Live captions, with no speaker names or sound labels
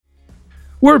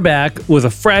We're back with a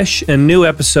fresh and new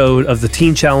episode of the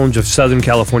Teen Challenge of Southern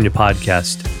California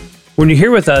podcast. When you're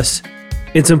here with us,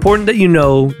 it's important that you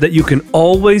know that you can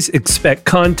always expect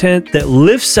content that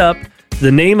lifts up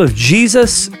the name of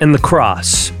Jesus and the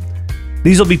cross.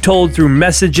 These will be told through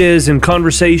messages and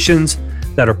conversations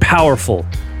that are powerful,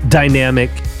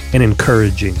 dynamic, and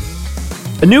encouraging.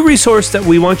 A new resource that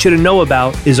we want you to know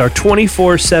about is our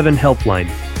 24/7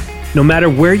 helpline. No matter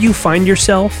where you find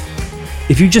yourself,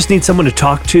 if you just need someone to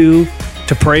talk to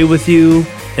pray with you,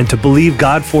 and to believe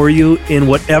God for you in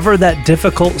whatever that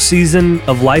difficult season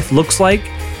of life looks like,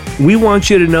 we want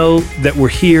you to know that we're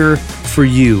here for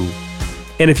you.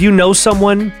 And if you know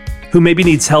someone who maybe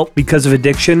needs help because of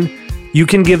addiction, you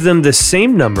can give them the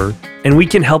same number and we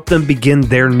can help them begin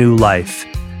their new life.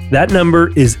 That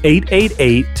number is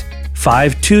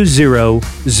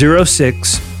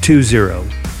 888-520-0620.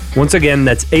 Once again,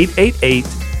 that's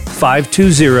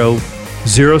 888-520-0620.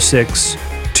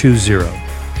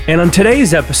 And on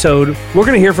today's episode, we're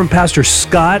going to hear from Pastor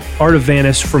Scott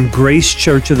Artavanis from Grace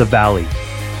Church of the Valley.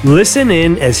 Listen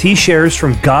in as he shares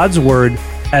from God's Word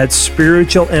at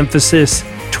Spiritual Emphasis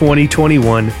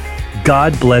 2021.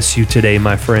 God bless you today,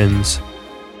 my friends.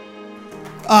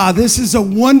 This is a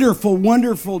wonderful,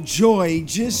 wonderful joy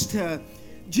just to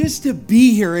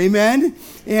be here, amen?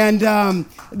 And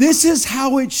this is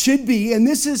how it should be, and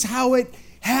this is how it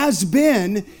has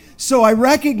been. So I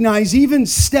recognize even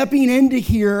stepping into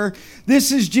here,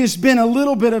 this has just been a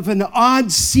little bit of an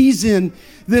odd season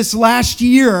this last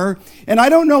year. And I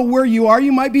don't know where you are.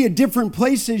 You might be at different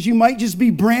places. You might just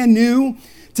be brand new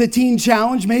to Teen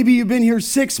Challenge. Maybe you've been here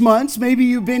 6 months. Maybe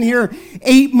you've been here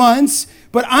 8 months.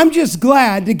 But I'm just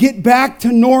glad to get back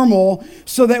to normal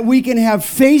so that we can have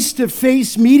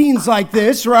face-to-face meetings like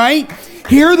this, right?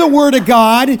 Hear the Word of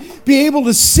God, be able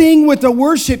to sing with the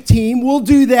worship team. We'll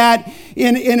do that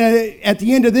at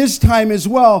the end of this time as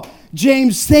well.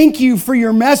 James, thank you for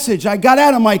your message. I got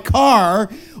out of my car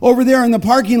over there in the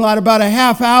parking lot about a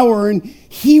half hour, and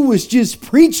he was just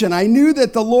preaching. I knew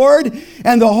that the Lord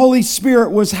and the Holy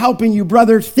Spirit was helping you,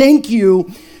 brother. Thank you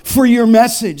for your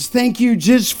message. Thank you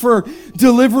just for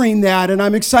delivering that. And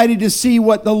I'm excited to see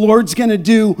what the Lord's going to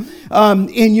do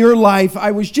in your life.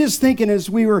 I was just thinking as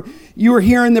you were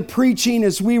hearing the preaching,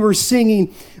 as we were singing,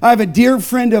 I have a dear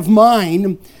friend of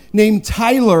mine named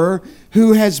Tyler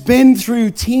who has been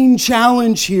through Teen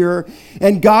Challenge here,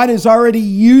 and God is already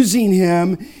using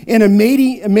him in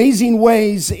amazing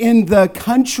ways in the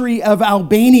country of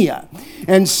Albania.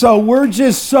 And so we're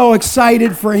just so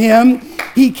excited for him.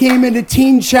 He came into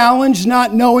Teen Challenge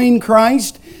not knowing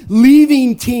Christ,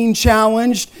 leaving Teen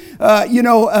Challenge,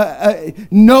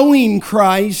 knowing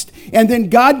Christ, and then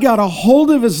God got a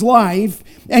hold of his life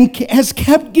and has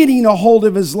kept getting a hold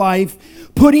of his life,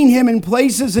 putting him in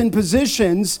places and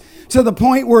positions to the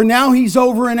point where now he's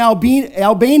over in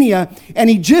Albania, and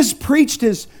he just preached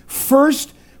his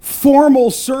first formal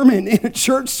sermon in a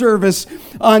church service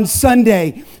on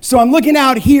Sunday. So I'm looking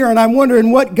out here and I'm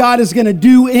wondering what God is going to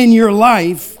do in your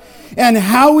life and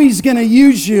how he's going to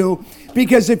use you.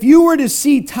 Because if you were to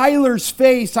see Tyler's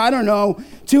face, I don't know,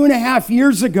 2.5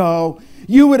 years ago,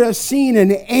 you would have seen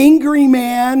an angry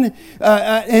man,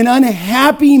 an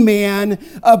unhappy man,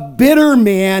 a bitter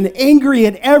man, angry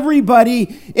at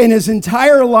everybody in his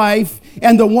entire life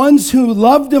and the ones who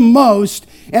loved him most.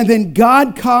 And then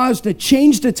God caused a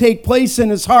change to take place in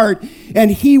his heart,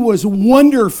 and he was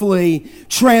wonderfully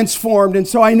transformed. And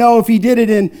so I know if he did it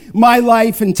in my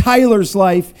life and Tyler's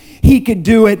life, he could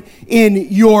do it in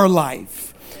your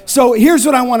life. So here's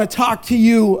what I want to talk to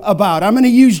you about. I'm going to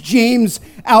use James'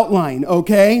 outline,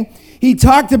 okay? He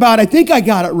talked about, I think I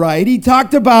got it right, he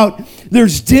talked about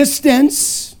there's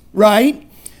distance, right,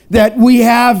 that we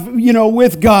have,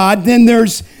 with God. Then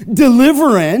there's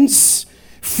deliverance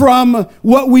from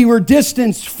what we were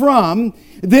distanced from.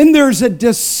 Then there's a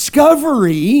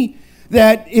discovery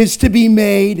that is to be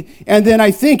made. And then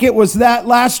I think it was that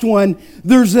last one,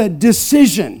 there's a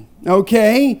decision,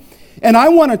 okay? And I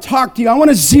want to talk to you, I want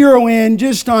to zero in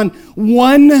just on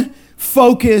one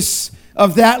focus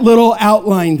of that little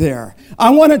outline there.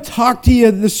 I want to talk to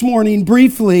you this morning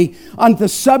briefly on the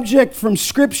subject from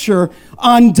Scripture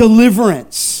on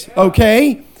deliverance,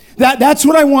 okay? That's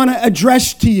what I want to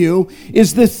address to you,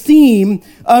 is the theme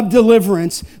of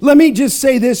deliverance. Let me just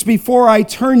say this before I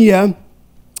turn you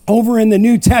over in the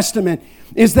New Testament,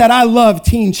 is that I love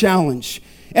Teen Challenge.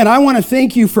 And I want to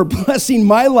thank you for blessing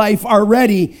my life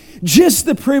already just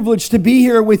the privilege to be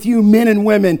here with you men and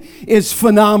women is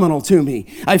phenomenal to me.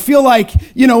 I feel like,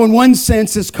 in one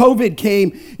sense, as COVID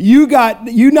came, you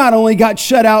not only got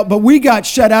shut out, but we got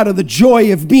shut out of the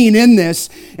joy of being in this.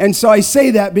 And so I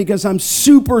say that because I'm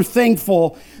super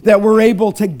thankful that we're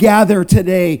able to gather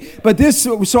today.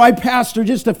 So I pastor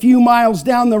just a few miles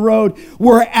down the road.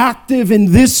 We're active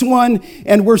in this one,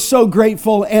 and we're so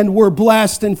grateful and we're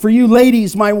blessed. And for you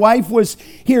ladies, my wife was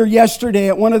here yesterday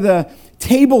at one of the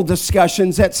table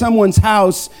discussions at someone's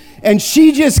house, and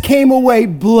she just came away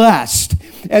blessed.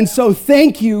 And so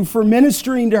thank you for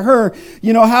ministering to her.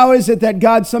 How is it that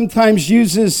God sometimes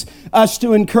uses us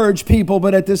to encourage people,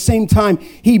 but at the same time,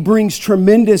 he brings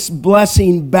tremendous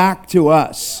blessing back to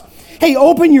us? Hey,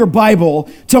 open your Bible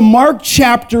to Mark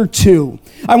chapter 2.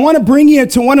 I want to bring you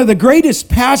to one of the greatest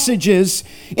passages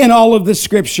in all of the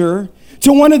Scripture,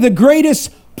 to one of the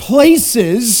greatest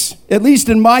places, at least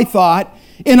in my thought,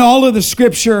 in all of the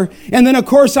Scripture. And then, of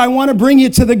course, I want to bring you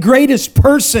to the greatest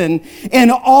person in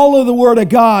all of the Word of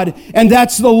God, and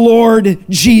that's the Lord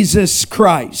Jesus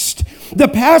Christ. The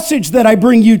passage that I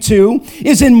bring you to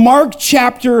is in Mark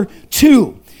chapter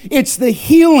 2. It's the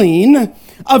healing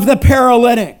of the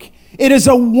paralytic. It is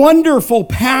a wonderful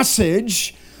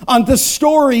passage on the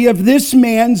story of this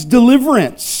man's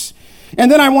deliverance.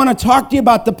 And then I want to talk to you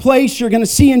about the place you're going to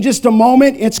see in just a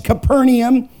moment. It's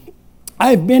Capernaum.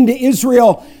 I've been to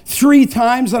Israel 3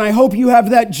 times, and I hope you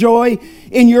have that joy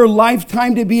in your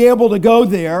lifetime to be able to go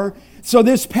there. So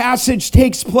this passage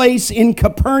takes place in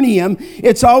Capernaum.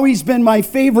 It's always been my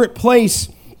favorite place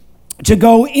to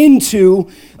go into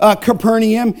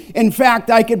Capernaum. In fact,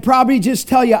 I could probably just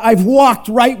tell you, I've walked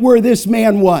right where this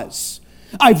man was.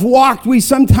 I've walked, we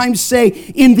sometimes say,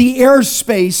 in the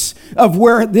airspace of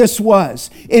where this was.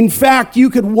 In fact, you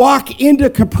could walk into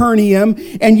Capernaum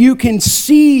and you can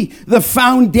see the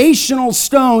foundational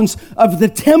stones of the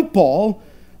temple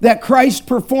that Christ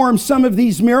performed some of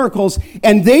these miracles,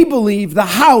 and they believe the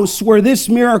house where this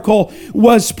miracle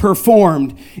was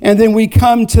performed. And then we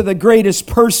come to the greatest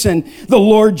person, the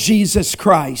Lord Jesus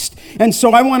Christ. And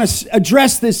so I want to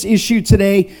address this issue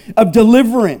today of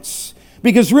deliverance,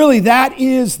 because really that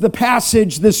is the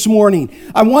passage this morning.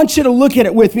 I want you to look at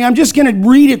it with me. I'm just going to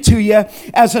read it to you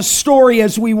as a story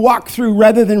as we walk through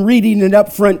rather than reading it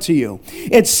up front to you.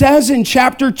 It says in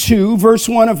chapter 2, verse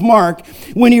 1 of Mark,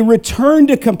 when he returned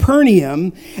to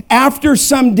Capernaum, after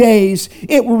some days,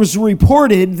 it was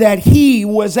reported that he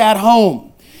was at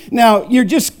home. Now, you're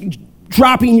just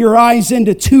dropping your eyes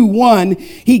into 2:1.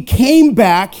 He came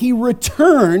back, he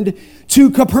returned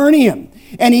to Capernaum.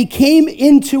 And he came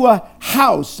into a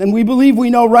house, and we believe we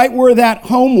know right where that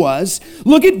home was.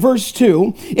 Look at verse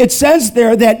 2. It says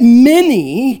there that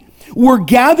many were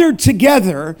gathered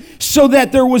together so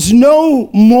that there was no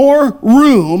more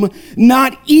room,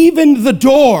 not even the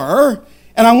door.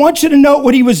 And I want you to note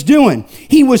what he was doing.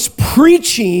 He was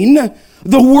preaching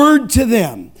the word to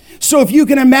them. So if you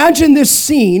can imagine this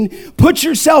scene, put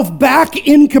yourself back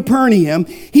in Capernaum.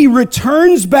 He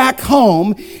returns back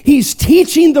home. He's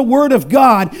teaching the word of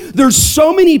God. There's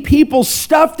so many people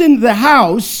stuffed into the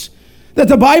house that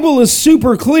the Bible is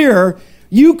super clear.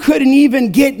 You couldn't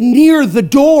even get near the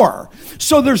door.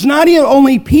 So there's not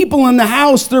only people in the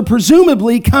house, they're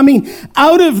presumably coming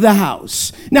out of the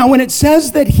house. Now, when it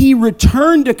says that he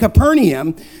returned to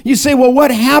Capernaum, you say, well,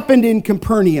 what happened in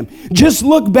Capernaum? Just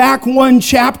look back one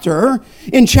chapter.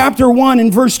 In chapter 1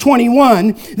 in verse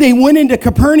 21, they went into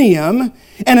Capernaum,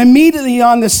 and immediately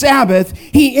on the Sabbath,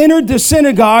 he entered the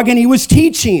synagogue and he was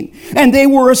teaching. And they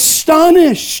were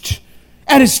astonished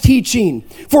at his teaching,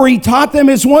 for he taught them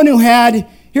as one who had,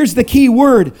 here's the key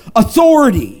word,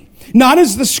 authority. Not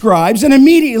as the scribes. And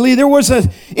immediately there was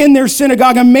in their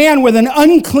synagogue a man with an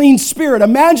unclean spirit.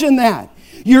 Imagine that.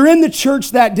 You're in the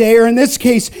church that day, or in this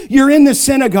case, you're in the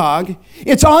synagogue.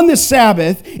 It's on the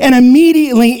Sabbath, and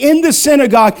immediately in the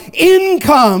synagogue, in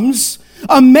comes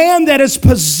a man that is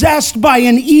possessed by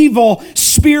an evil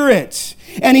spirit.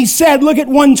 And he said, look at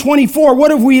 124,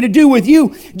 what have we to do with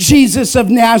you, Jesus of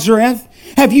Nazareth?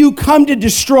 Have you come to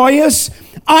destroy us?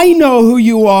 I know who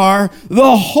you are,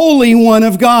 the Holy One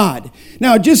of God.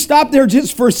 Now, just stop there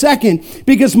just for a second,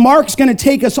 because Mark's going to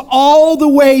take us all the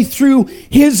way through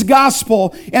his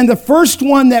gospel. And the first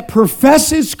one that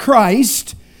professes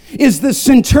Christ is the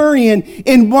centurion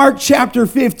in Mark chapter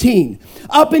 15.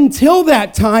 Up until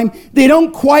that time, they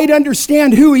don't quite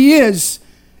understand who he is,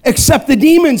 except the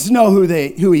demons know who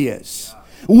he is.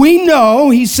 We know,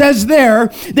 he says there,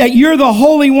 that you're the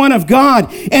Holy One of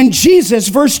God. And Jesus,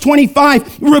 verse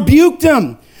 25, rebuked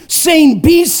him, saying,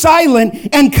 be silent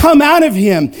and come out of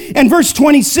him. And verse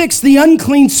 26, the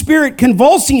unclean spirit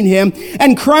convulsing him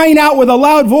and crying out with a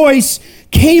loud voice,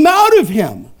 came out of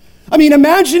him. I mean,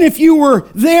 imagine if you were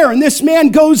there and this man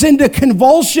goes into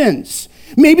convulsions.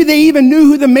 Maybe they even knew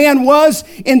who the man was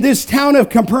in this town of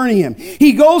Capernaum.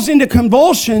 He goes into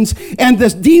convulsions, and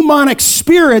this demonic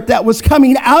spirit that was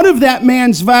coming out of that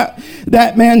man's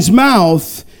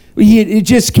mouth, it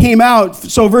just came out.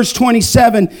 So verse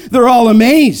 27, they're all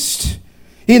amazed.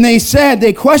 And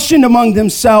they questioned among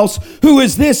themselves, who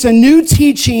is this? A new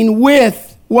teaching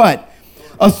with what?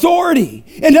 Authority.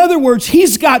 In other words,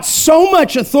 he's got so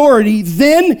much authority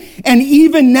then and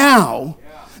even now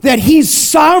that he's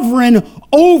sovereign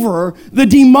over the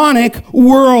demonic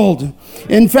world.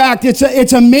 In fact,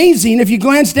 it's amazing. If you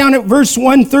glance down at verse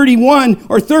 131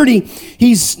 or 30,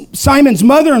 Simon's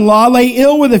mother-in-law lay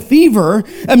ill with a fever.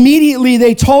 Immediately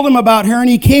they told him about her, and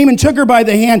he came and took her by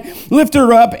the hand, lifted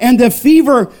her up, and the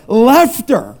fever left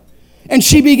her, and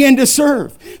she began to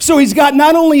serve. So he's got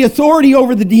not only authority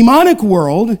over the demonic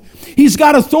world, he's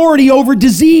got authority over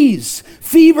disease,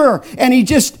 fever, and he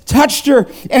just touched her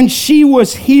and she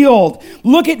was healed.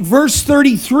 Look at verse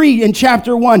 33 in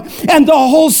chapter 1. And the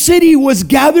whole city was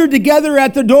gathered together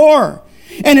at the door.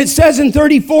 And it says in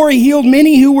 34, he healed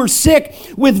many who were sick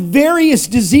with various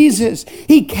diseases.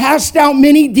 He cast out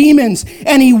many demons,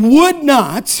 and he would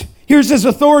not, here's his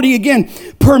authority again,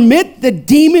 permit the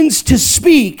demons to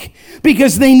speak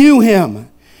because they knew him.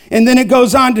 And then it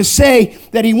goes on to say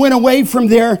that he went away from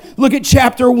there. Look at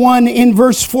chapter 1 in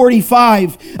verse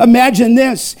 45. Imagine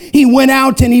this. He went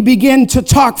out and he began to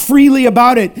talk freely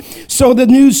about it. So the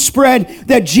news spread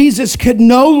that Jesus could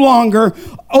no longer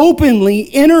openly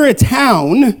enter a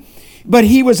town, but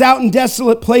he was out in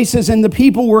desolate places and the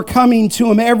people were coming to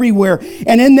him everywhere.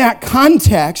 And in that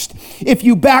context, if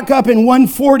you back up in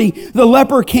 140, the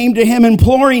leper came to him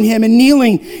imploring him and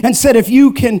kneeling and said, if you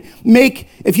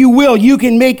will, you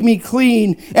can make me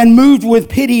clean. And moved with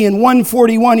pity in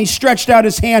 141, he stretched out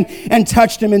his hand and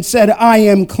touched him and said, I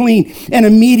am clean. And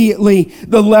immediately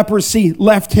the leprosy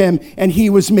left him and he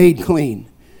was made clean.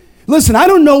 Listen, I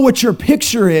don't know what your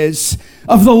picture is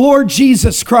of the Lord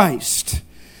Jesus Christ.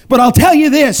 But I'll tell you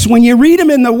this, when you read him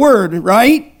in the Word,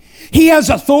 right, he has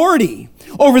authority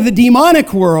over the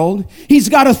demonic world. He's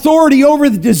got authority over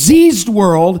the diseased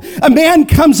world. A man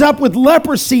comes up with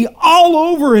leprosy all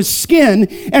over his skin,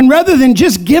 and rather than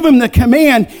just give him the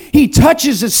command, he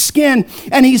touches his skin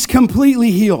and he's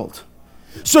completely healed.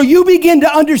 So you begin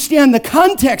to understand the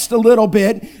context a little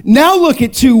bit. Now look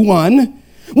at 2:1.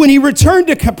 When he returned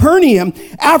to Capernaum,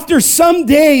 after some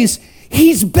days,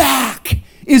 he's back,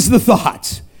 is the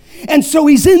thought. And so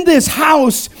he's in this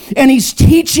house and he's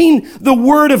teaching the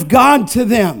word of God to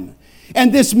them.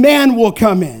 And this man will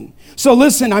come in. So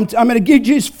listen, I'm going to give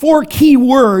you 4 key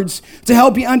words to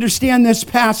help you understand this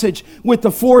passage, with the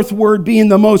 4th word being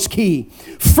the most key.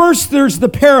 First, there's the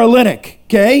paralytic,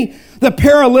 okay? The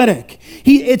paralytic.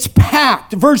 It's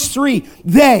packed. Verse 3,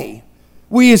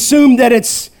 we assume that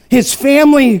it's his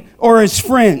family or his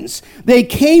friends. They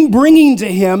came bringing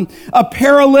to him a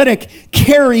paralytic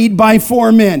carried by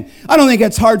 4 men. I don't think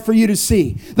that's hard for you to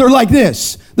see. They're like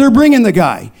this. They're bringing the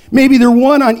guy. Maybe they're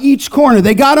one on each corner.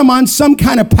 They got him on some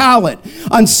kind of pallet,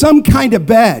 on some kind of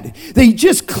bed. They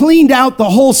just cleaned out the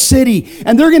whole city,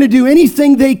 and they're going to do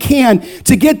anything they can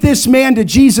to get this man to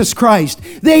Jesus Christ.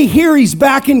 They hear he's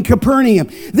back in Capernaum.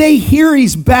 They hear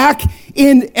he's back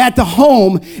at the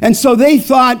home, and so they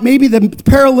thought maybe the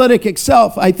paralytic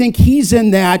itself, I think he's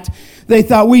in that. They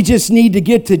thought, we just need to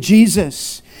get to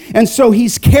Jesus. And so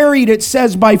he's carried, it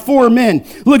says, by 4 men.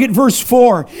 Look at verse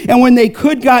 4. And when they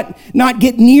could not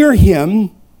get near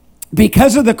him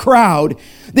because of the crowd,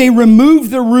 they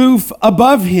removed the roof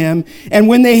above him. And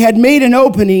when they had made an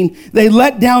opening, they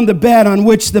let down the bed on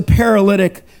which the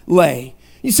paralytic lay.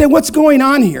 You say, what's going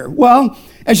on here? Well,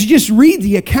 as you just read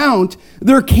the account,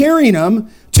 they're carrying him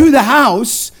to the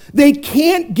house. They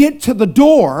can't get to the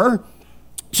door.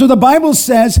 So the Bible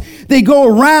says they go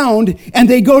around and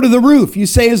they go to the roof. You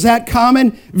say, is that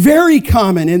common? Very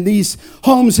common in these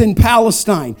homes in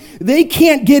Palestine. They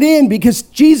can't get in because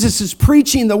Jesus is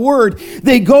preaching the word.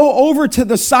 They go over to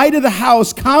the side of the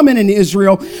house, common in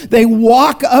Israel. They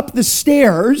walk up the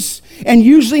stairs, and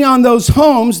usually on those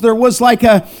homes, there was like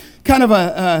a kind of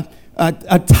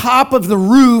a top of the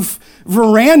roof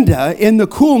veranda in the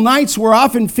cool nights where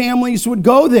often families would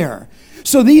go there.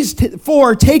 So these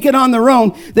 4 take it on their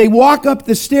own. They walk up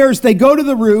the stairs. They go to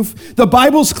the roof. The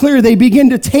Bible's clear. They begin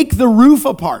to take the roof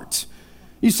apart.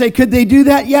 You say, could they do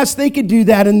that? Yes, they could do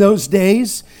that in those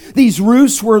days. These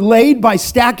roofs were laid by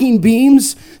stacking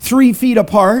beams 3 feet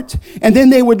apart, and then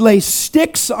they would lay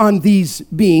sticks on these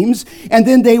beams, and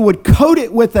then they would coat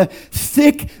it with a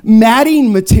thick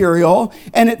matting material,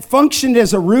 and it functioned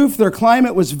as a roof. Their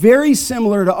climate was very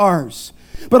similar to ours.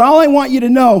 But all I want you to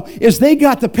know is they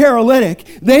got the paralytic.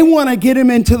 They want to get him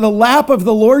into the lap of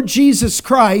the Lord Jesus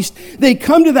Christ. They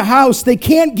come to the house. They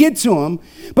can't get to him.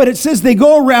 But it says they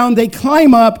go around, they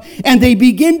climb up, and they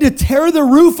begin to tear the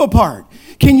roof apart.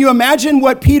 Can you imagine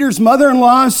what Peter's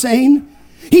mother-in-law is saying?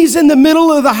 He's in the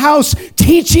middle of the house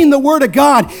teaching the word of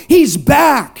God. He's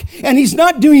back, and he's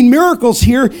not doing miracles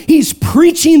here. He's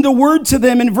preaching the word to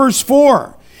them in verse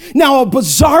 4. Now, a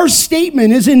bizarre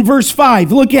statement is in verse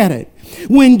 5. Look at it.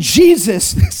 When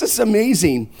Jesus, this is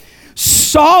amazing,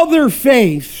 saw their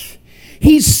faith,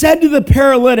 he said to the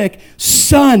paralytic,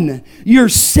 "Son, your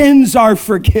sins are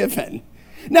forgiven."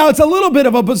 Now, it's a little bit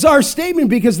of a bizarre statement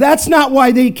because that's not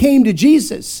why they came to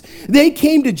Jesus. They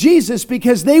came to Jesus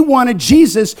because they wanted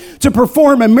Jesus to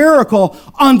perform a miracle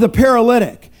on the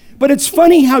paralytic. But it's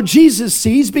funny how Jesus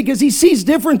sees, because he sees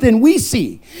different than we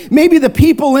see. Maybe the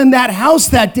people in that house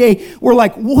that day were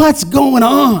like, what's going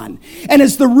on? And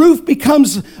as the roof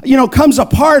comes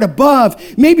apart above,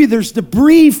 maybe there's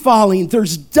debris falling,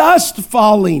 there's dust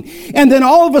falling, and then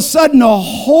all of a sudden a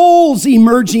hole's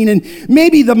emerging, and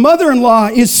maybe the mother-in-law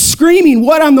is screaming,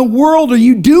 what in the world are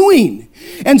you doing?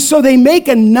 And so they make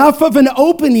enough of an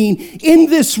opening in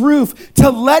this roof to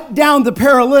let down the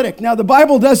paralytic. Now, the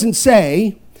Bible doesn't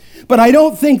say, but I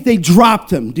don't think they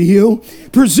dropped him, do you?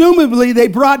 Presumably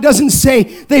doesn't say,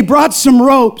 they brought some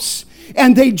ropes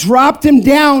and they dropped him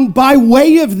down by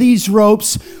way of these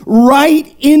ropes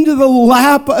right into the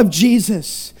lap of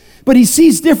Jesus. But he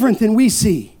sees different than we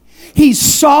see. He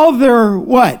saw their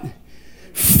what?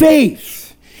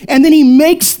 Faith. And then he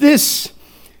makes this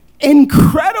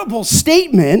incredible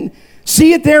statement.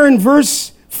 See it there in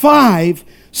verse 5.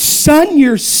 Son,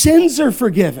 your sins are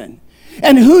forgiven.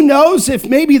 And who knows if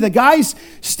maybe the guys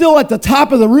still at the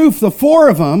top of the roof, the four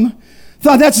of them,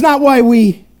 thought that's not why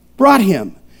we brought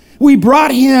him. We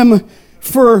brought him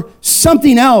for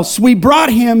something else. We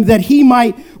brought him that he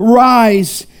might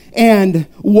rise and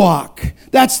walk.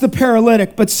 That's the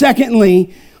paralytic. But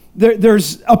secondly,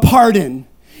 there's a pardon.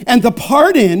 And the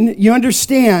pardon, you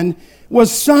understand,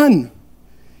 was, son,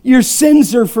 your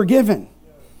sins are forgiven.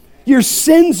 Your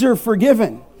sins are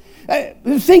forgiven.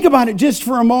 Think about it just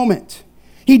for a moment.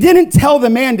 He didn't tell the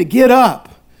man to get up.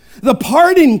 The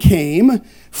pardon came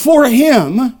for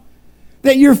him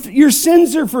that your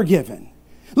sins are forgiven.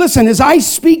 Listen, as I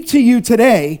speak to you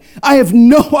today, I have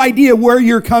no idea where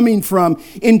you're coming from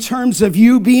in terms of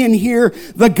you being here,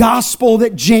 the gospel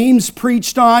that James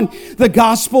preached on, the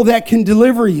gospel that can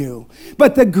deliver you.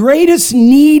 But the greatest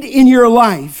need in your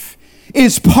life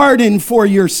is pardon for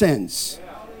your sins.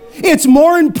 It's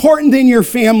more important than your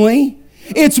family.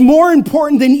 It's more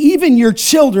important than even your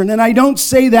children. And I don't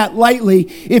say that lightly.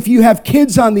 If you have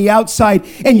kids on the outside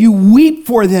and you weep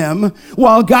for them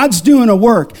while God's doing a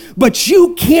work, but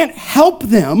you can't help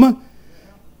them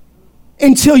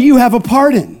until you have a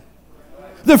pardon.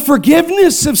 The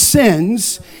forgiveness of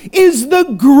sins is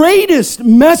the greatest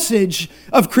message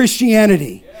of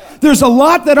Christianity. There's a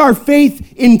lot that our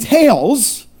faith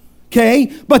entails,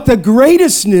 okay? But the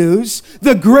greatest news,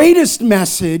 the greatest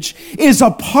message is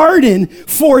a pardon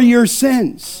for your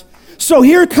sins. So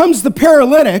here comes the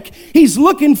paralytic. He's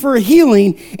looking for a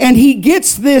healing, and he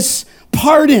gets this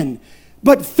pardon.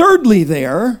 But thirdly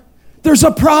there's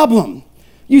a problem.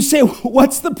 You say,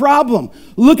 what's the problem?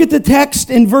 Look at the text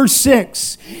in verse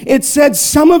 6. It said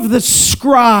some of the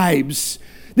scribes,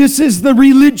 this is the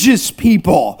religious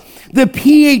people, the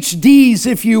PhDs,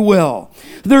 if you will.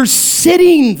 They're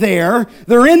sitting there.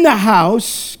 They're in the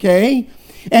house, okay?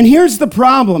 And here's the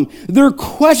problem. They're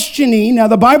questioning. Now,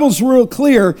 the Bible's real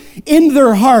clear in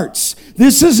their hearts.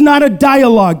 This is not a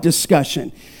dialogue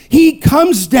discussion. He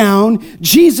comes down.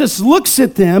 Jesus looks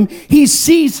at them. He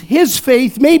sees his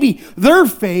faith, maybe their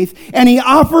faith, and he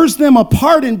offers them a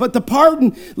pardon. But the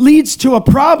pardon leads to a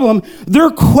problem.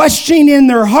 They're questioning in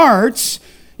their hearts.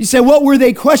 You say, what were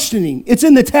they questioning? It's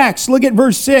in the text. Look at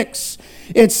verse 6.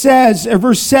 It says,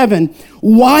 verse 7,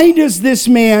 why does this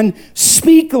man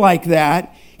speak like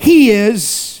that? He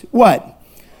is, what?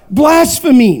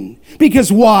 Blaspheming.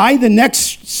 Because why? The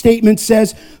next statement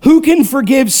says, who can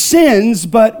forgive sins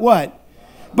but what?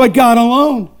 But God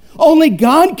alone. Only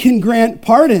God can grant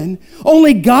pardon.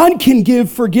 Only God can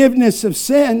give forgiveness of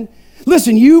sin.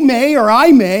 Listen, you may or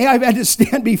I may, I've had to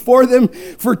stand before them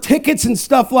for tickets and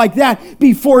stuff like that,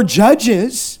 before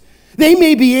judges. They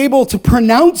may be able to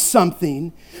pronounce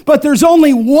something, but there's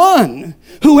only one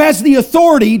who has the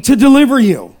authority to deliver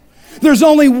you. There's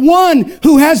only one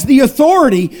who has the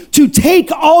authority to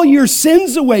take all your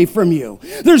sins away from you.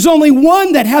 There's only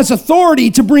one that has authority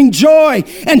to bring joy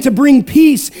and to bring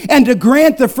peace and to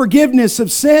grant the forgiveness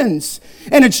of sins.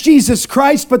 and it's Jesus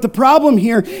Christ. But the problem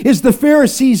here is the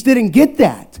Pharisees didn't get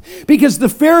that, because the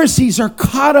Pharisees are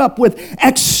caught up with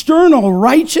external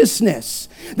righteousness.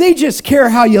 They just care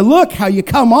how you look, how you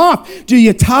come off. Do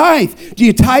you tithe? Do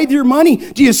you tithe your money?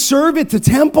 Do you serve at the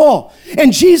temple?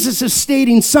 And Jesus is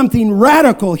stating something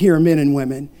radical here, men and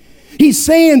women. He's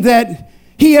saying that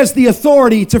he has the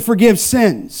authority to forgive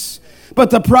sins. But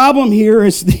the problem here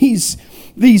is these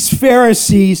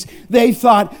Pharisees, they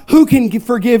thought, who can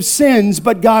forgive sins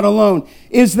but God alone?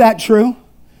 Is that true?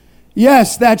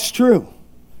 Yes, that's true.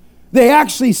 They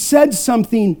actually said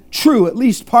something true, at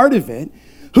least part of it.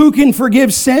 Who can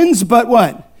forgive sins but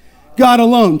what? God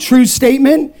alone. True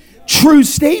statement? True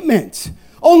statement.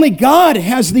 Only God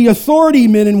has the authority,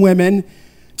 men and women,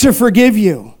 to forgive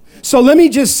you. So let me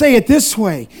just say it this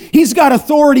way. He's got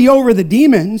authority over the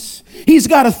demons. He's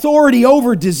got authority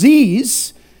over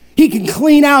disease. He can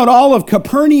clean out all of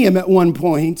Capernaum at one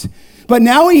point. But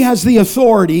now he has the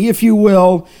authority, if you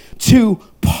will, to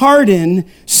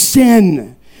pardon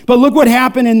sin. But look what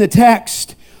happened in the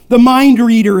text. The mind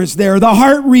reader is there. The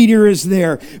heart reader is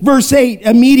there. Verse 8,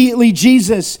 immediately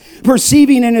Jesus,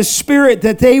 perceiving in his spirit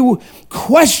that they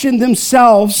questioned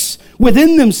themselves,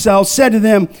 within themselves, said to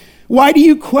them, why do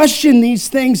you question these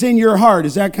things in your heart?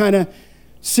 Is that kind of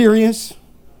serious?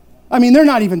 I mean, they're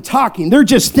not even talking. They're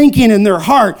just thinking in their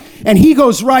heart. And he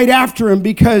goes right after him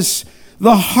because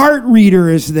the heart reader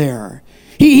is there.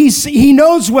 He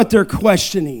knows what they're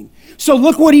questioning. So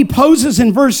look what he poses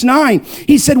in verse 9.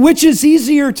 He said, which is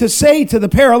easier to say to the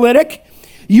paralytic,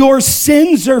 your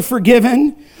sins are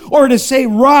forgiven, or to say,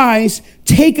 rise,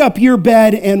 take up your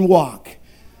bed and walk?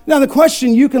 Now the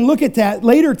question, you can look at that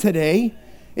later today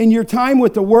in your time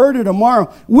with the word or tomorrow.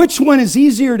 Which one is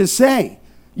easier to say?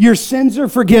 Your sins are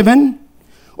forgiven,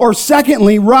 or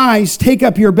secondly, rise, take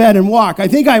up your bed and walk? I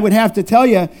think I would have to tell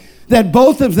you that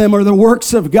both of them are the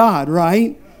works of God,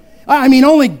 right? I mean,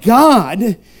 only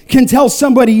God can tell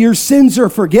somebody your sins are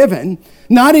forgiven,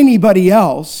 not anybody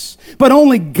else. But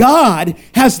only God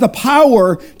has the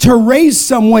power to raise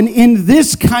someone in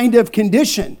this kind of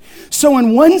condition. So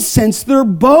in one sense, they're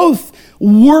both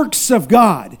works of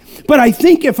God. But I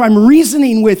think if I'm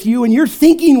reasoning with you and you're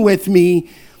thinking with me,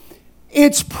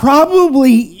 it's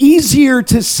probably easier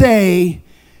to say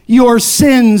your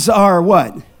sins are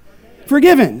what?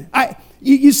 Forgiven.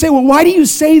 You say, well, why do you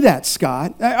say that,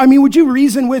 Scott? I mean, would you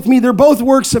reason with me? They're both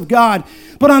works of God.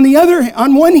 But on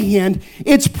one hand,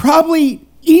 it's probably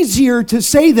easier to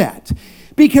say that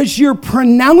because you're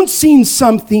pronouncing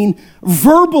something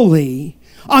verbally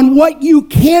on what you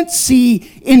can't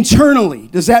see internally.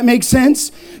 Does that make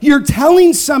sense? You're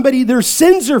telling somebody their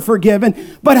sins are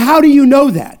forgiven, but how do you know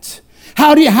that?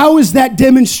 How is that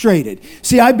demonstrated?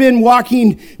 See, I've been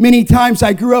walking many times.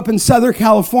 I grew up in Southern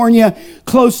California,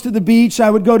 close to the beach.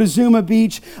 I would go to Zuma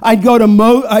Beach. I'd go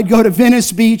to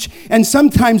Venice Beach. And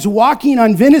sometimes walking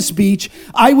on Venice Beach,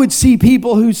 I would see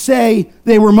people who say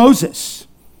they were Moses.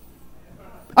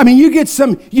 I mean, you get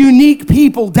some unique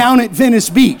people down at Venice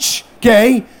Beach,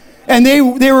 okay? And they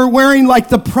were wearing like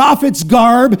the prophet's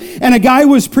garb, and a guy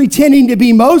was pretending to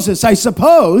be Moses, I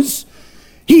suppose.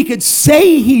 He could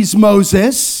say he's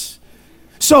Moses.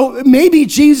 So maybe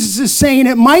Jesus is saying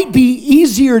it might be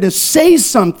easier to say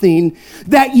something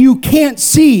that you can't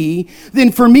see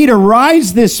than for me to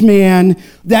rise this man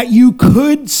that you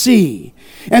could see.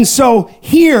 And so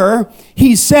here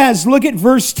he says, look at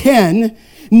verse 10,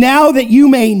 now that you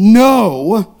may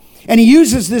know, and he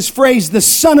uses this phrase, the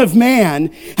Son of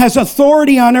Man has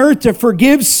authority on earth to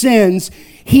forgive sins.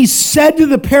 He said to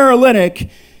the paralytic,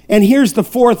 and here's the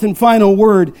fourth and final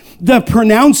word, the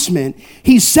pronouncement.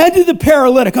 He said to the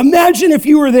paralytic, imagine if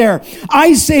you were there.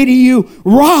 I say to you,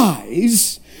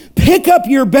 rise, pick up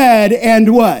your bed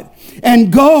and what?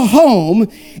 And go home.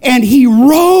 And he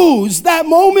rose that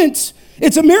moment.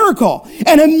 It's a miracle.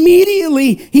 And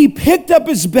immediately he picked up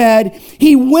his bed.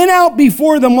 He went out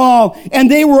before them all,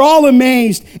 and they were all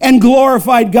amazed and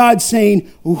glorified God, saying,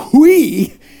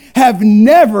 we have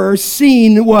never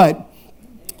seen what?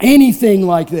 Anything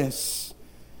like this.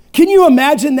 Can you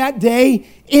imagine that day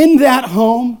in that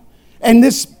home and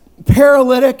this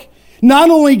paralytic not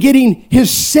only getting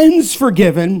his sins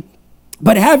forgiven,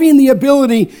 but having the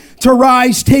ability to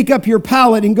rise, take up your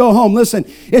pallet, and go home? Listen,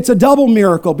 it's a double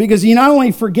miracle because he not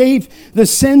only forgave the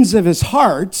sins of his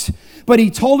heart, but he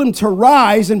told him to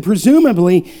rise, and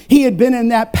presumably he had been in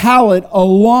that pallet a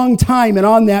long time and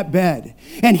on that bed.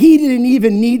 And he didn't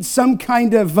even need some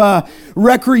kind of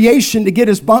recreation to get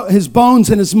his bones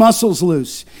and his muscles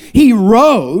loose. He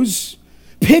rose,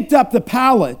 picked up the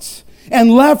pallet,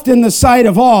 and left in the sight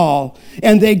of all,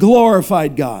 and they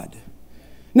glorified God.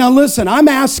 Now listen, I'm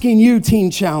asking you,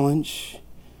 Teen Challenge,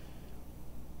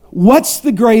 what's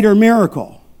the greater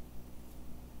miracle?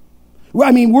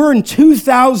 I mean, we're in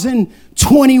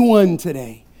 2021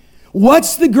 today.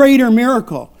 What's the greater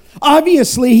miracle?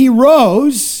 Obviously, he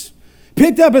rose,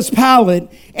 picked up his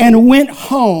pallet, and went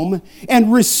home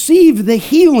and received the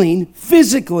healing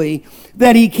physically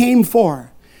that he came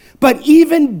for. But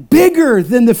even bigger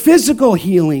than the physical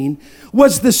healing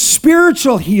was the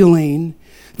spiritual healing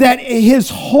that his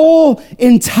whole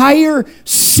entire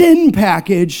sin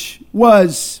package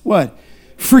was what?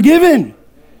 Forgiven.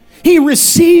 He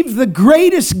received the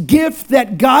greatest gift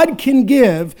that God can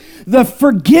give, the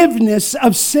forgiveness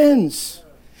of sins.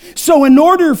 So in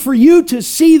order for you to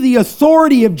see the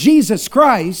authority of Jesus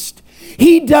Christ,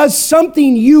 he does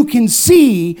something you can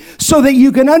see so that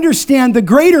you can understand the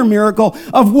greater miracle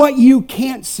of what you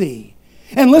can't see.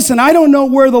 And listen, I don't know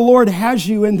where the Lord has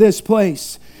you in this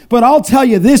place, but I'll tell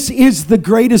you, this is the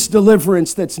greatest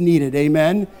deliverance that's needed.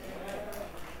 Amen.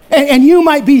 And you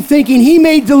might be thinking, he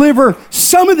may deliver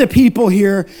some of the people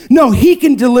here. No, he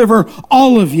can deliver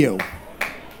all of you.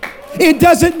 It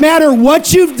doesn't matter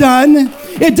what you've done.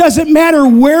 It doesn't matter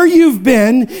where you've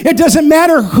been. It doesn't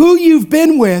matter who you've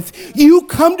been with. You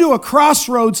come to a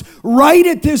crossroads right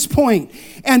at this point.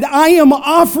 And I am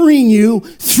offering you,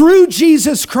 through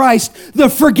Jesus Christ, the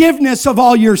forgiveness of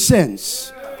all your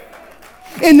sins.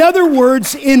 In other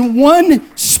words, in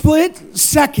one split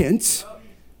second,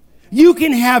 you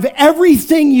can have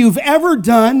everything you've ever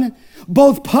done,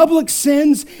 both public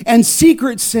sins and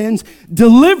secret sins,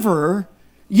 deliver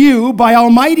you by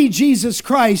Almighty Jesus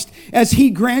Christ as he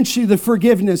grants you the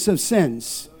forgiveness of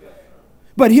sins.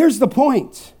 But here's the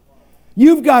point.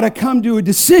 You've got to come to a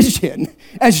decision,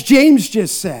 as James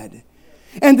just said.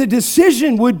 And the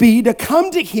decision would be to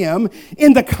come to him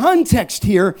in the context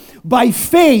here by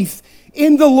faith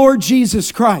in the Lord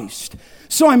Jesus Christ.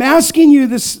 So I'm asking you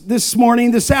this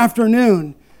morning, this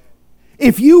afternoon,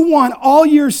 if you want all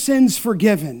your sins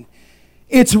forgiven,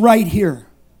 it's right here.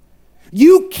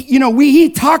 He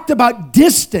talked about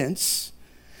distance,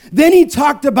 then he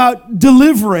talked about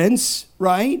deliverance,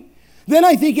 right? Then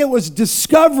I think it was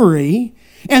discovery,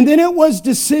 and then it was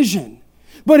decision.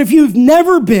 But if you've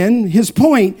never been, his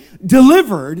point,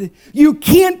 delivered, you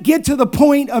can't get to the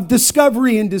point of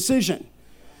discovery and decision.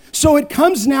 So it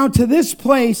comes now to this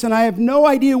place, and I have no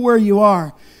idea where you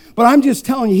are, but I'm just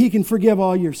telling you, he can forgive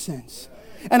all your sins.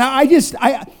 And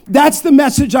that's the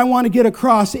message I want to get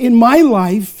across. In my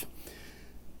life,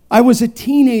 I was a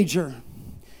teenager,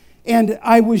 and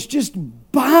I was just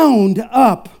bound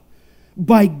up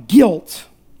by guilt.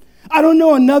 I don't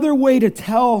know another way to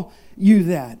tell you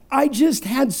that. I just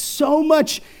had so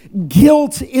much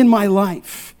guilt in my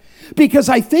life because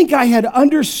I think I had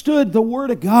understood the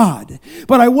Word of God,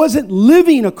 but I wasn't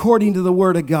living according to the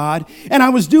Word of God, and I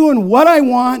was doing what I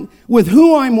want with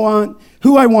who I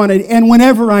wanted, and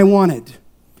whenever I wanted.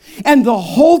 And the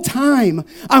whole time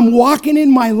I'm walking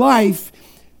in my life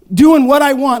doing what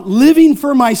I want, living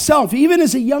for myself. Even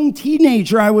as a young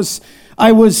teenager, I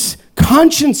was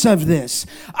conscious of this.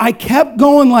 I kept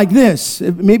going like this,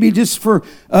 maybe just for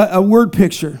a word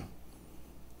picture.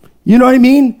 You know what I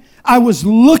mean? I was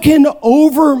looking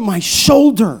over my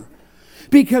shoulder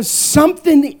because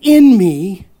something in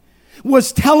me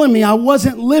was telling me I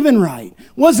wasn't living right.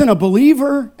 Wasn't a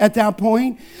believer at that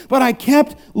point, but I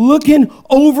kept looking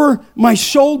over my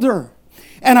shoulder.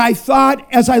 And I thought,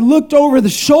 as I looked over the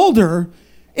shoulder,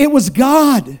 it was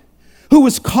God who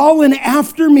was calling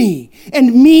after me,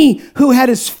 and me who had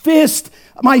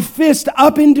my fist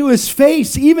up into his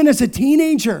face, even as a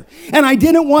teenager. And I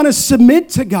didn't want to submit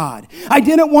to God. I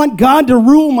didn't want God to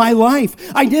rule my life.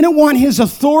 I didn't want his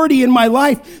authority in my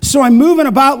life. So I'm moving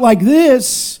about like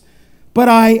this, but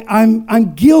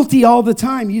I'm guilty all the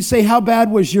time. You say, how bad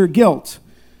was your guilt?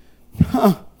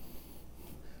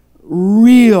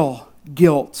 Real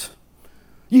guilt.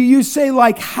 You say,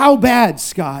 like, how bad,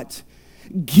 Scott?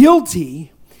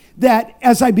 Guilty that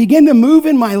as I begin to move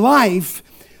in my life,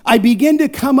 I begin to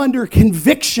come under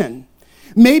conviction,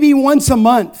 maybe once a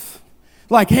month.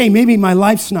 Like, hey, maybe my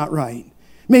life's not right.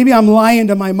 Maybe I'm lying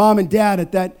to my mom and dad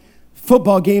at that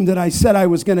football game that I said I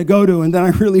was going to go to, and then I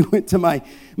really went to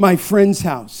my friend's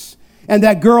house. And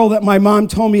that girl that my mom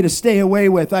told me to stay away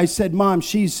with, I said, Mom,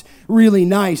 she's really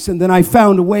nice. And then I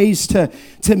found ways to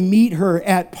meet her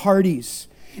at parties.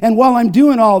 And while I'm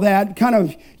doing all that, kind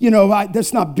of,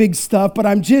 that's not big stuff, but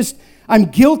I'm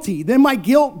guilty. Then my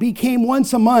guilt became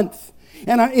once a month.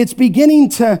 And it's beginning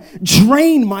to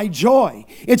drain my joy.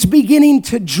 It's beginning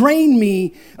to drain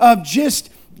me of just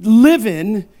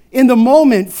living in the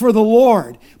moment for the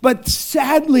Lord. But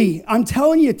sadly, I'm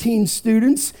telling you, teen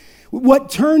students, what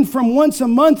turned from once a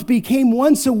month became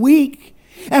once a week.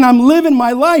 And I'm living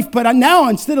my life, but now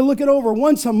instead of looking over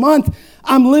once a month,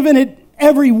 I'm living it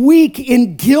every week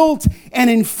in guilt and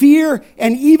in fear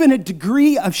and even a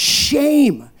degree of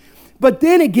shame. But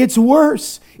then it gets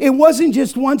worse. It wasn't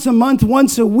just once a month,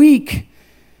 once a week.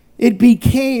 It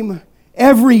became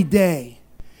every day.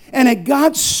 And it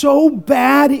got so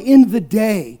bad in the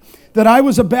day that I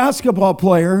was a basketball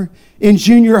player in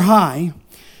junior high,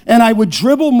 and I would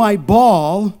dribble my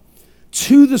ball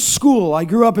to the school. I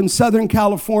grew up in Southern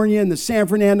California in the San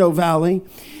Fernando Valley,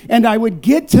 and I would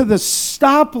get to the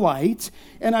stoplight,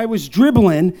 and I was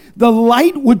dribbling. The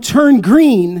light would turn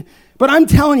green, but I'm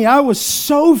telling you, I was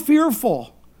so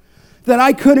fearful that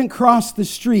I couldn't cross the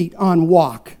street on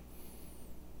walk.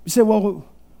 You say, well,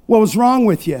 what was wrong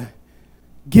with you?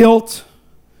 Guilt,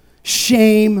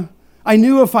 shame. I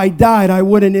knew if I died, I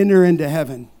wouldn't enter into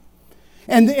heaven.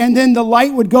 And then the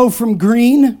light would go from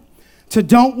green to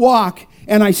don't walk,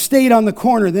 and I stayed on the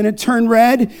corner. Then it turned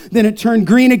red, then it turned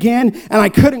green again, and I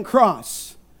couldn't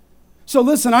cross. So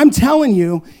listen, I'm telling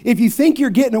you, if you think you're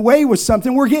getting away with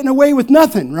something, we're getting away with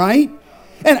nothing, right?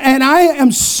 And I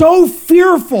am so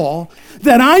fearful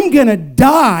that I'm going to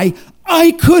die,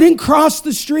 I couldn't cross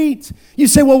the street. You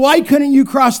say, well, why couldn't you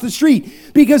cross the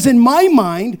street? Because in my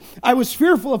mind, I was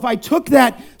fearful if I took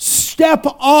that step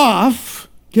off,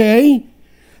 okay,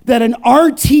 that an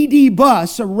RTD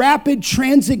bus, a rapid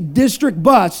transit district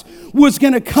bus, was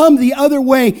going to come the other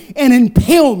way and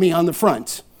impale me on the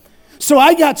front. So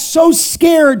I got so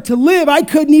scared to live, I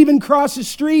couldn't even cross the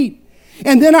street.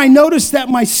 And then I noticed that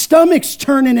my stomach's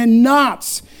turning in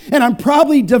knots, and I'm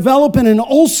probably developing an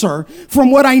ulcer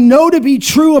from what I know to be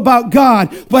true about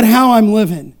God, but how I'm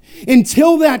living.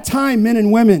 Until that time, men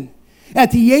and women,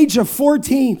 at the age of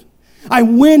 14, I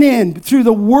went in through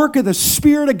the work of the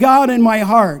Spirit of God in my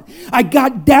heart. I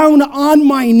got down on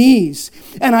my knees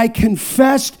and I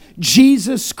confessed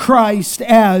Jesus Christ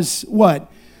as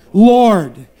what?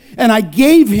 Lord. And I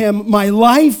gave him my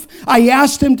life. I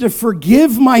asked him to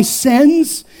forgive my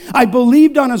sins. I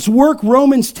believed on his work,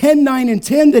 Romans 10:9 and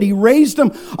 10, that he raised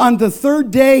him on the third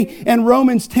day. And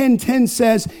Romans 10:10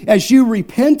 says, as you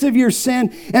repent of your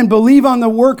sin and believe on the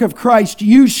work of Christ,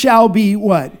 you shall be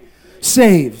what?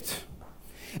 Saved.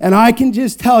 And I can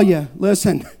just tell you,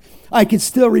 listen, I can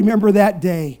still remember that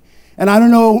day. And I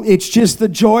don't know, it's just the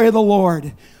joy of the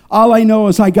Lord. All I know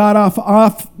is I got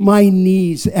off my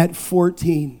knees at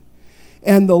 14.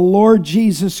 And the Lord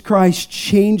Jesus Christ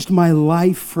changed my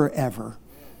life forever.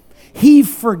 He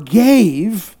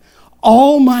forgave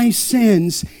all my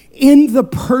sins in the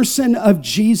person of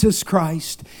Jesus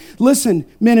Christ. Listen,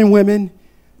 men and women,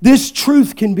 this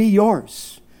truth can be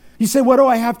yours. You say, what do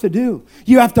I have to do?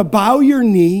 You have to bow your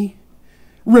knee,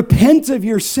 repent of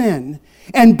your sin,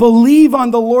 and believe on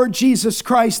the Lord Jesus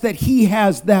Christ that he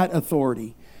has that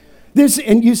authority.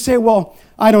 And you say, well,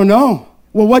 I don't know.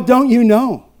 Well, what don't you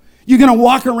know? You're going to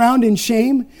walk around in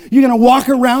shame? You're going to walk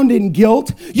around in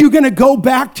guilt? You're going to go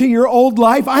back to your old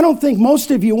life? I don't think most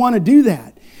of you want to do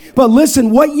that. But listen,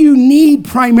 what you need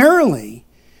primarily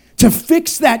to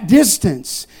fix that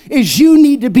distance is you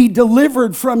need to be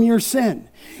delivered from your sin.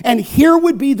 And here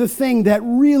would be the thing that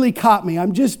really caught me.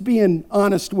 I'm just being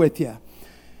honest with you.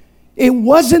 It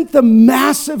wasn't the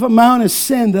massive amount of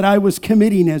sin that I was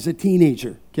committing as a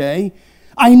teenager, okay?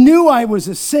 I knew I was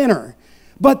a sinner,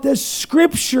 but the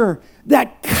scripture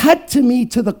that cut to me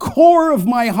to the core of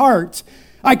my heart,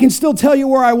 I can still tell you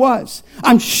where I was.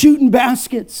 I'm shooting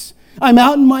baskets. I'm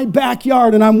out in my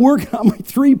backyard and I'm working on my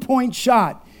three-point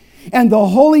shot. And the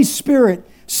Holy Spirit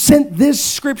sent this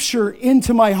scripture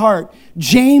into my heart.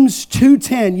 James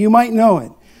 2:10, you might know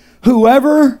it.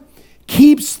 Whoever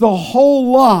keeps the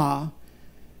whole law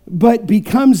but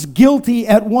becomes guilty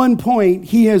at one point,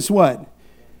 he is what?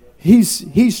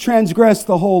 He's transgressed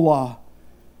the whole law.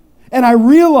 And I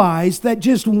realized that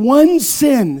just one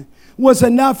sin was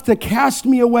enough to cast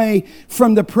me away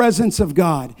from the presence of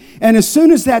God. And as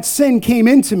soon as that sin came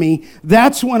into me,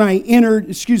 that's when I entered,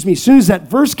 as soon as that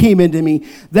verse came into me,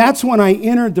 that's when I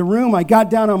entered the room. I got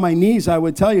down on my knees, I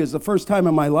would tell you, it's the first time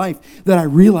in my life that I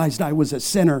realized I was a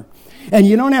sinner. And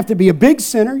you don't have to be a big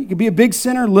sinner. You can be a big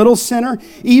sinner, little sinner.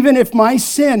 Even if my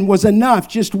sin was enough,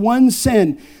 just one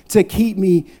sin to keep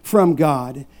me from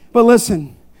God. But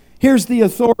listen, here's the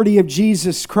authority of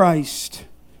Jesus Christ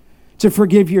to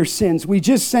forgive your sins. We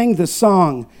just sang the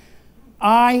song,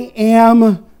 I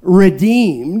am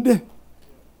redeemed.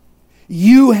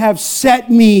 You have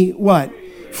set me what?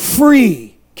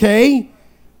 Free. Okay?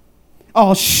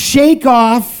 I'll shake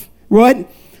off what?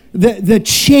 The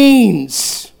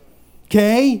chains.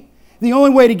 Okay? The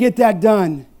only way to get that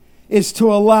done is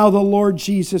to allow the Lord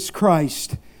Jesus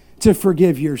Christ to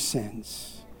forgive your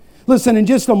sins. Listen, in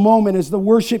just a moment, as the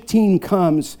worship team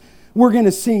comes, we're going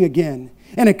to sing again.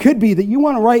 And it could be that you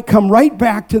want to come right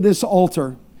back to this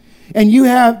altar, and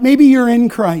maybe you're in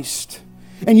Christ,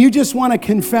 and you just want to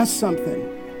confess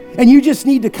something, and you just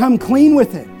need to come clean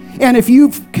with it. And if you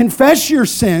confess your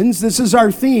sins, this is our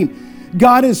theme.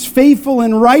 God is faithful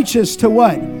and righteous to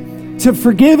what? To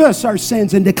forgive us our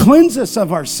sins and to cleanse us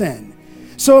of our sin.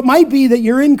 So it might be that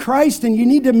you're in Christ and you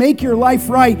need to make your life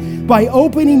right by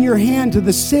opening your hand to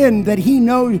the sin that He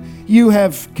knows you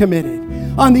have committed.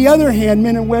 On the other hand,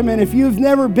 men and women, if you've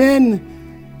never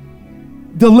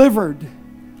been delivered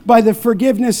by the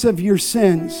forgiveness of your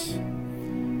sins,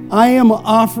 I am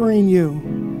offering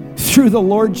you through the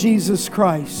Lord Jesus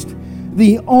Christ,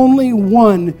 the only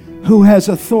one who has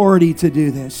authority to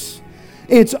do this.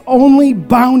 It's only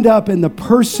bound up in the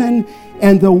person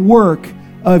and the work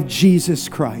of Jesus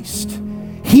Christ.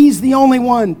 He's the only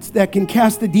one that can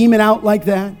cast the demon out like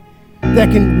that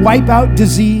can wipe out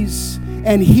disease,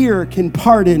 and here can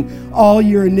pardon all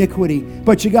your iniquity.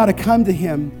 But you got to come to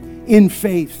Him in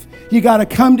faith. You got to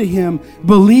come to Him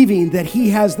believing that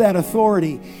He has that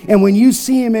authority. And when you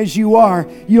see Him as you are,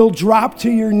 you'll drop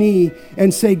to your knee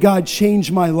and say, God,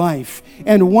 change my life.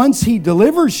 And once He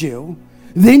delivers you,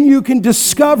 then you can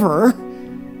discover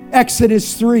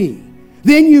Exodus 3.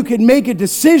 Then you can make a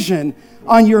decision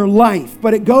on your life.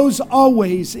 But it goes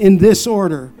always in this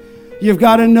order. You've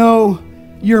got to know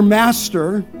your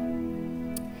master.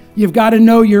 You've got to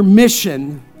know your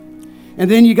mission. And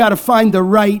then you got to find the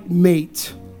right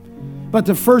mate. But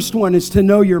the first one is to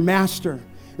know your master.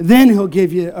 Then He'll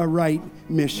give you a right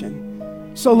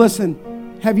mission. So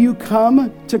listen, have you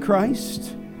come to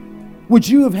Christ? Would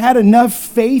you have had enough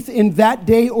faith in that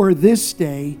day or this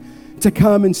day to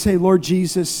come and say, Lord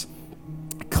Jesus,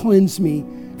 cleanse me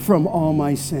from all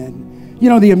my sin? You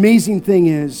know, the amazing thing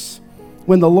is,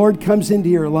 when the Lord comes into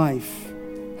your life,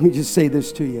 let me just say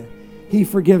this to you. He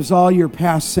forgives all your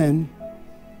past sin.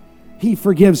 He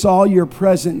forgives all your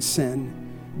present sin.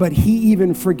 But He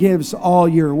even forgives all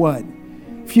your what?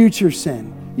 Future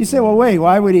sin. You say, well, wait,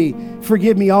 why would He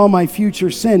forgive me all my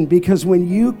future sin? Because when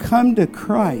you come to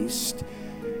Christ,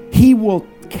 He will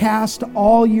cast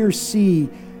all your sin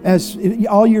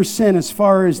as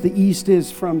far as the east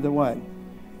is from the what?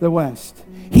 The west.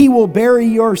 He will bury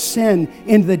your sin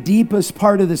in the deepest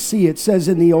part of the sea, it says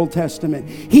in the Old Testament.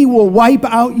 He will wipe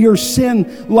out your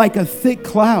sin like a thick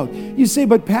cloud. You say,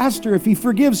 but Pastor, if He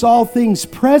forgives all things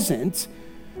present,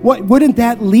 wouldn't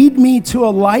that lead me to a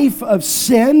life of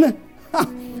sin?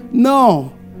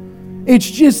 No, it's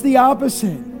just the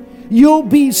opposite. You'll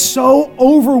be so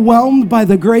overwhelmed by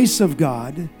the grace of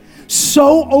God,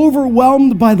 so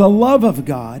overwhelmed by the love of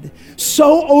God,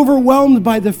 so overwhelmed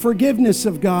by the forgiveness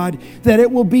of God, that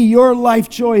it will be your life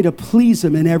joy to please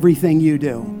Him in everything you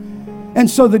do. And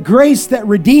so the grace that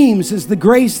redeems is the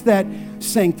grace that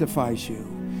sanctifies you.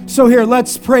 So here,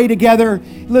 let's pray together.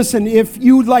 Listen, if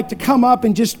you would like to come up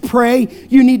and just pray,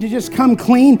 you need to just come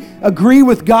clean, agree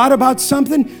with God about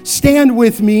something, stand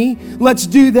with me. Let's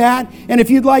do that. And if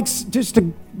you'd like just to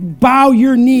bow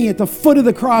your knee at the foot of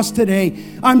the cross today,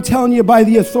 I'm telling you by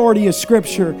the authority of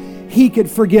Scripture, He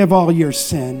could forgive all your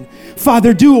sin.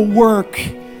 Father, do a work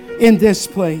in this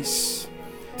place.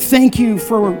 Thank you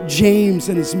for James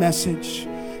and his message.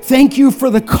 Thank you for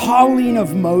the calling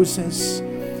of Moses.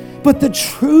 But the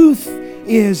truth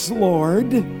is, Lord,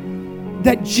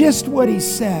 that just what he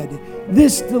said,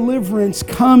 this deliverance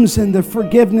comes in the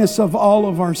forgiveness of all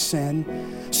of our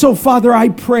sin. So, Father, I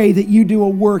pray that you do a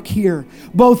work here,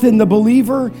 both in the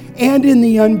believer and in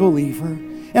the unbeliever.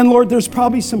 And Lord, there's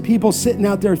probably some people sitting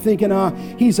out there thinking,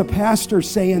 he's a pastor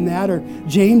saying that, or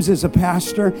James is a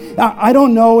pastor. I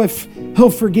don't know if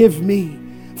he'll forgive me.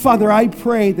 Father, I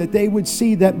pray that they would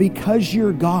see that because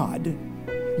you're God,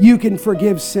 you can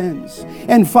forgive sins.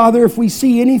 And Father, if we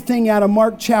see anything out of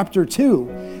Mark chapter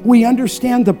 2, we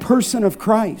understand the person of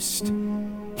Christ.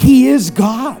 He is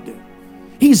God.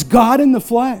 He's God in the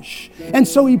flesh. And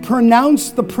so he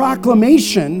pronounced the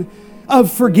proclamation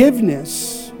of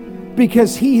forgiveness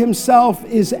because he himself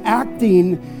is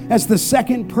acting as the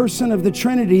second person of the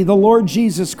Trinity, the Lord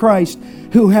Jesus Christ,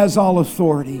 who has all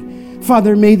authority.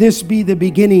 Father, may this be the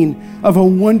beginning of a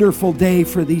wonderful day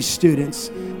for these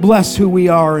students. Bless who we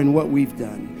are and what we've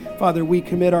done. Father, we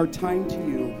commit our time to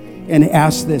you and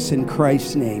ask this in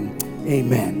Christ's name.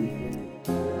 Amen.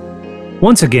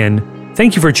 Once again,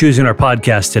 thank you for choosing our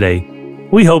podcast today.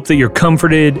 We hope that you're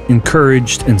comforted,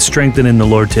 encouraged, and strengthened in the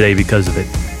Lord today because of it.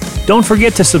 Don't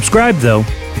forget to subscribe, though.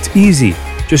 It's easy.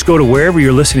 Just go to wherever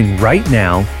you're listening right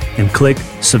now and click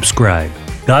subscribe.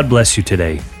 God bless you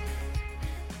today.